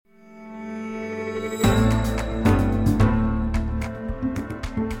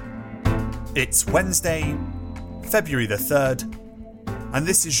It's Wednesday, February the 3rd, and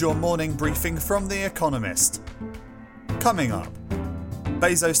this is your morning briefing from The Economist. Coming up,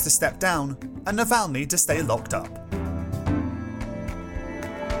 Bezos to step down and Navalny to stay locked up.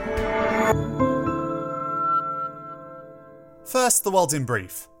 First, the world in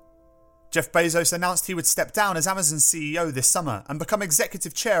brief. Jeff Bezos announced he would step down as Amazon's CEO this summer and become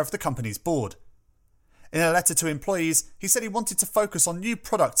executive chair of the company's board. In a letter to employees, he said he wanted to focus on new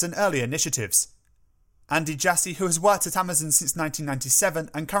products and early initiatives. Andy Jassy, who has worked at Amazon since 1997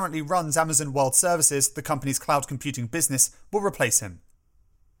 and currently runs Amazon World Services, the company's cloud computing business, will replace him.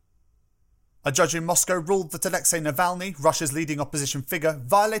 A judge in Moscow ruled that Alexei Navalny, Russia's leading opposition figure,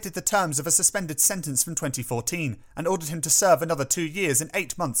 violated the terms of a suspended sentence from 2014 and ordered him to serve another 2 years and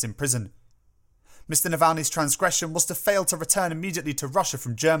 8 months in prison. Mr. Navalny's transgression was to fail to return immediately to Russia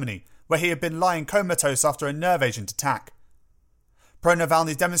from Germany, where he had been lying comatose after a nerve agent attack.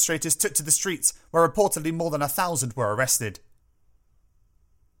 Pro-Navalny demonstrators took to the streets, where reportedly more than 1,000 were arrested.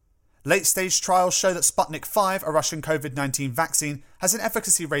 Late-stage trials show that Sputnik V, a Russian COVID-19 vaccine, has an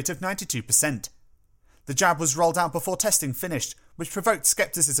efficacy rate of 92%. The jab was rolled out before testing finished, which provoked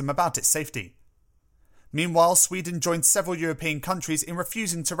scepticism about its safety. Meanwhile, Sweden joined several European countries in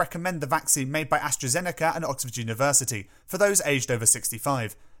refusing to recommend the vaccine made by AstraZeneca and Oxford University for those aged over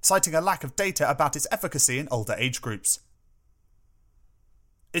 65, citing a lack of data about its efficacy in older age groups.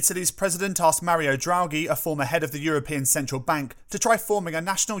 Italy's president asked Mario Draghi, a former head of the European Central Bank, to try forming a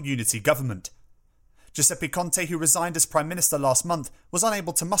national unity government. Giuseppe Conte, who resigned as Prime Minister last month, was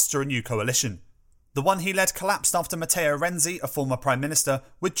unable to muster a new coalition. The one he led collapsed after Matteo Renzi, a former Prime Minister,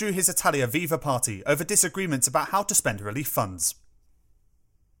 withdrew his Italia Viva party over disagreements about how to spend relief funds.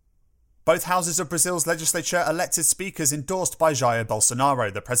 Both houses of Brazil's legislature elected speakers endorsed by Jair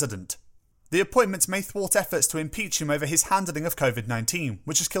Bolsonaro, the president. The appointments may thwart efforts to impeach him over his handling of COVID-19,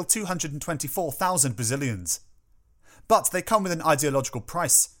 which has killed 224,000 Brazilians. But they come with an ideological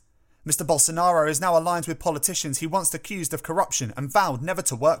price. Mr. Bolsonaro is now aligned with politicians he once accused of corruption and vowed never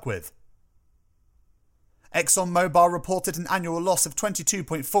to work with. ExxonMobil reported an annual loss of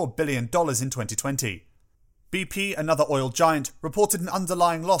 $22.4 billion in 2020. BP, another oil giant, reported an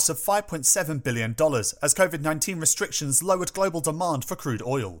underlying loss of $5.7 billion as COVID-19 restrictions lowered global demand for crude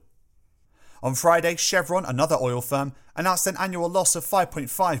oil. On Friday, Chevron, another oil firm, announced an annual loss of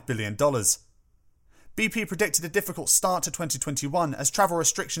 $5.5 billion. BP predicted a difficult start to 2021 as travel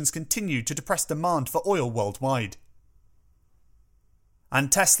restrictions continued to depress demand for oil worldwide. And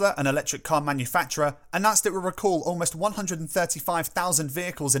Tesla, an electric car manufacturer, announced it will recall almost 135,000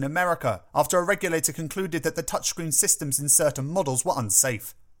 vehicles in America after a regulator concluded that the touchscreen systems in certain models were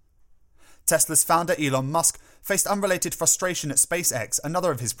unsafe. Tesla's founder Elon Musk faced unrelated frustration at SpaceX,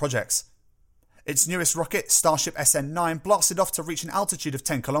 another of his projects. Its newest rocket, Starship SN9, blasted off to reach an altitude of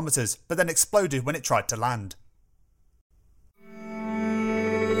 10 kilometers, but then exploded when it tried to land.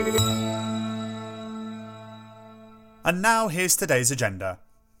 And now here's today's agenda.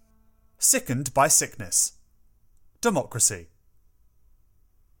 Sickened by sickness. Democracy.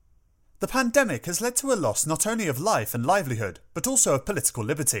 The pandemic has led to a loss not only of life and livelihood, but also of political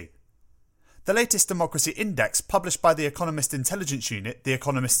liberty. The latest democracy index, published by the Economist intelligence unit, the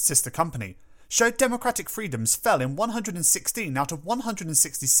Economist's sister company, showed democratic freedoms fell in 116 out of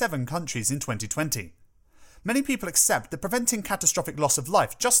 167 countries in 2020. Many people accept that preventing catastrophic loss of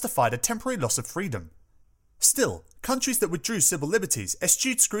life justified a temporary loss of freedom. Still, countries that withdrew civil liberties,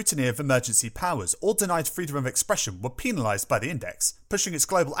 eschewed scrutiny of emergency powers, or denied freedom of expression were penalised by the index, pushing its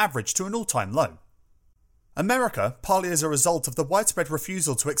global average to an all-time low. America, partly as a result of the widespread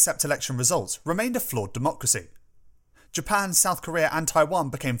refusal to accept election results, remained a flawed democracy. Japan, South Korea and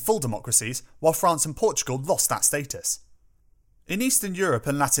Taiwan became full democracies, while France and Portugal lost that status. In Eastern Europe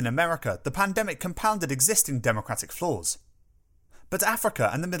and Latin America, the pandemic compounded existing democratic flaws. But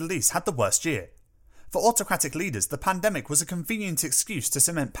Africa and the Middle East had the worst year. For autocratic leaders, the pandemic was a convenient excuse to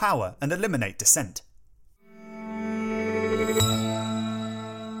cement power and eliminate dissent.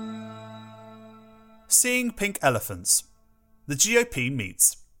 Seeing pink elephants. The GOP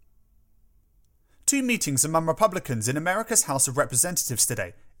meets. 2 meetings among Republicans in America's House of Representatives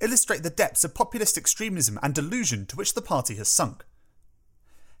today illustrate the depths of populist extremism and delusion to which the party has sunk.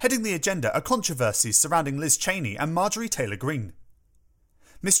 Heading the agenda are controversies surrounding Liz Cheney and Marjorie Taylor Greene.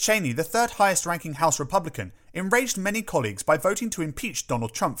 Ms. Cheney, the third highest-ranking House Republican, enraged many colleagues by voting to impeach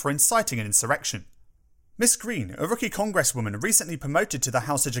Donald Trump for inciting an insurrection. Ms. Greene, a rookie congresswoman recently promoted to the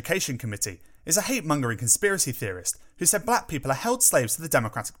House Education Committee, is a hate-mongering conspiracy theorist who said black people are held slaves to the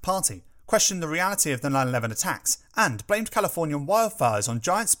Democratic Party, questioned the reality of the 9/11 attacks, and blamed Californian wildfires on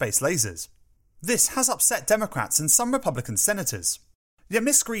giant space lasers. This has upset Democrats and some Republican senators. Yet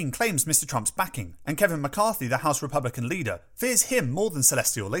Miss Green claims Mr. Trump's backing, and Kevin McCarthy, the House Republican leader, fears him more than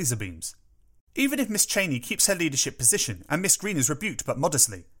celestial laser beams. Even if Miss Cheney keeps her leadership position and Miss Green is rebuked but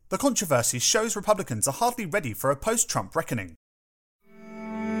modestly, the controversy shows Republicans are hardly ready for a post-Trump reckoning.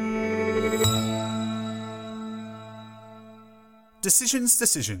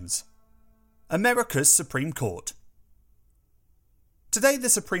 Decisions. America's Supreme Court. Today the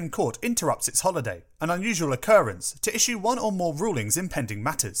Supreme Court interrupts its holiday, an unusual occurrence, to issue one or more rulings in pending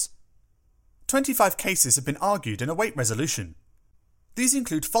matters. 25 cases have been argued and await resolution. These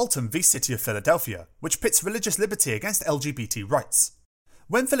include Fulton v. City of Philadelphia, which pits religious liberty against LGBT rights.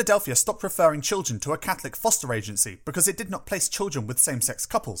 When Philadelphia stopped referring children to a Catholic foster agency because it did not place children with same-sex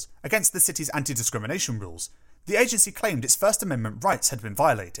couples against the city's anti-discrimination rules, the agency claimed its First Amendment rights had been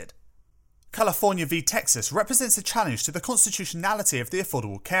violated. California v. Texas represents a challenge to the constitutionality of the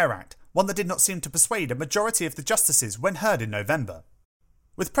Affordable Care Act, one that did not seem to persuade a majority of the justices when heard in November.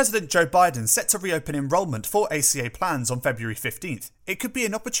 With President Joe Biden set to reopen enrollment for ACA plans on February 15th, it could be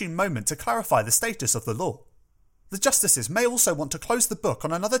an opportune moment to clarify the status of the law. The justices may also want to close the book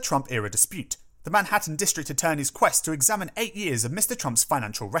on another Trump-era dispute, the Manhattan District Attorney's quest to examine 8 years of Mr. Trump's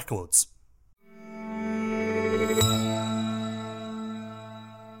financial records.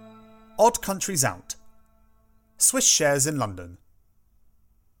 Odd countries out. Swiss shares in London.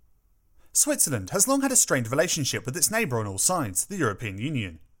 Switzerland has long had a strained relationship with its neighbour on all sides, the European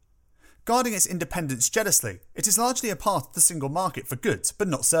Union. Guarding its independence jealously, it is largely a part of the single market for goods, but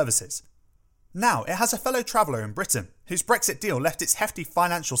not services. Now it has a fellow traveller in Britain, whose Brexit deal left its hefty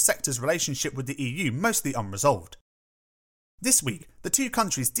financial sector's relationship with the EU mostly unresolved. This week, the two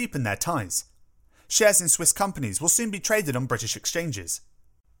countries deepen their ties. Shares in Swiss companies will soon be traded on British exchanges.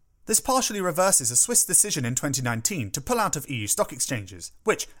 This partially reverses a Swiss decision in 2019 to pull out of EU stock exchanges,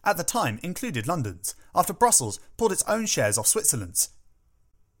 which, at the time, included London's, after Brussels pulled its own shares off Switzerland's.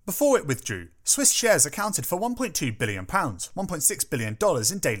 Before it withdrew, Swiss shares accounted for £1.2 billion, $1.6 billion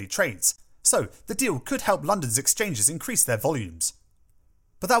in daily trades, so the deal could help London's exchanges increase their volumes.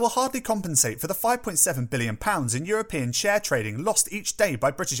 But that will hardly compensate for the £5.7 billion in European share trading lost each day by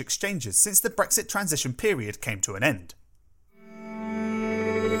British exchanges since the Brexit transition period came to an end.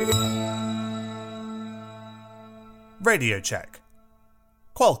 Radio check.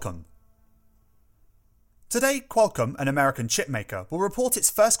 Qualcomm. Today, Qualcomm, an American chipmaker, will report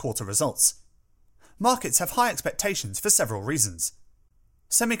its first quarter results. Markets have high expectations for several reasons.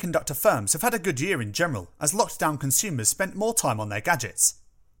 Semiconductor firms have had a good year in general, as locked-down consumers spent more time on their gadgets.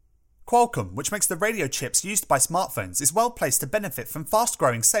 Qualcomm, which makes the radio chips used by smartphones, is well placed to benefit from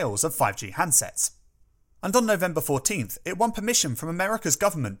fast-growing sales of 5G handsets. And on November 14th, it won permission from America's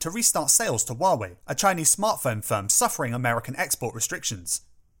government to restart sales to Huawei, a Chinese smartphone firm suffering American export restrictions.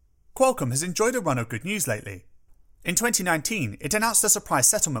 Qualcomm has enjoyed a run of good news lately. In 2019, it announced a surprise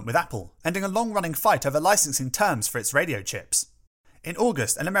settlement with Apple, ending a long-running fight over licensing terms for its radio chips. In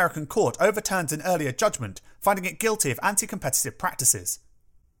August, an American court overturned an earlier judgment, finding it guilty of anti-competitive practices.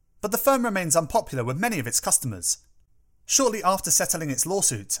 But the firm remains unpopular with many of its customers. Shortly after settling its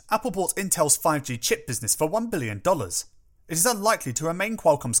lawsuits, Apple bought Intel's 5G chip business for $1 billion. It is unlikely to remain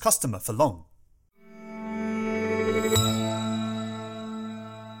Qualcomm's customer for long.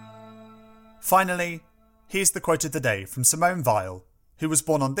 Finally, here's the quote of the day from Simone Weil, who was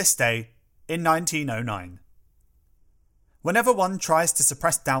born on this day in 1909. Whenever one tries to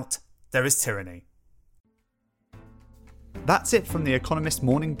suppress doubt, there is tyranny. That's it from the Economist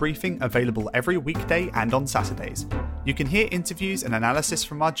morning briefing, available every weekday and on Saturdays. You can hear interviews and analysis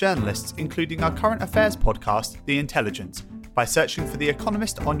from our journalists, including our current affairs podcast, The Intelligence, by searching for The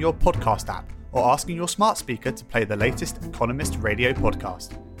Economist on your podcast app or asking your smart speaker to play the latest Economist radio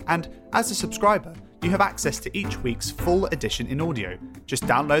podcast. And as a subscriber, you have access to each week's full edition in audio. Just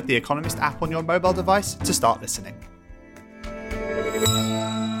download the Economist app on your mobile device to start listening.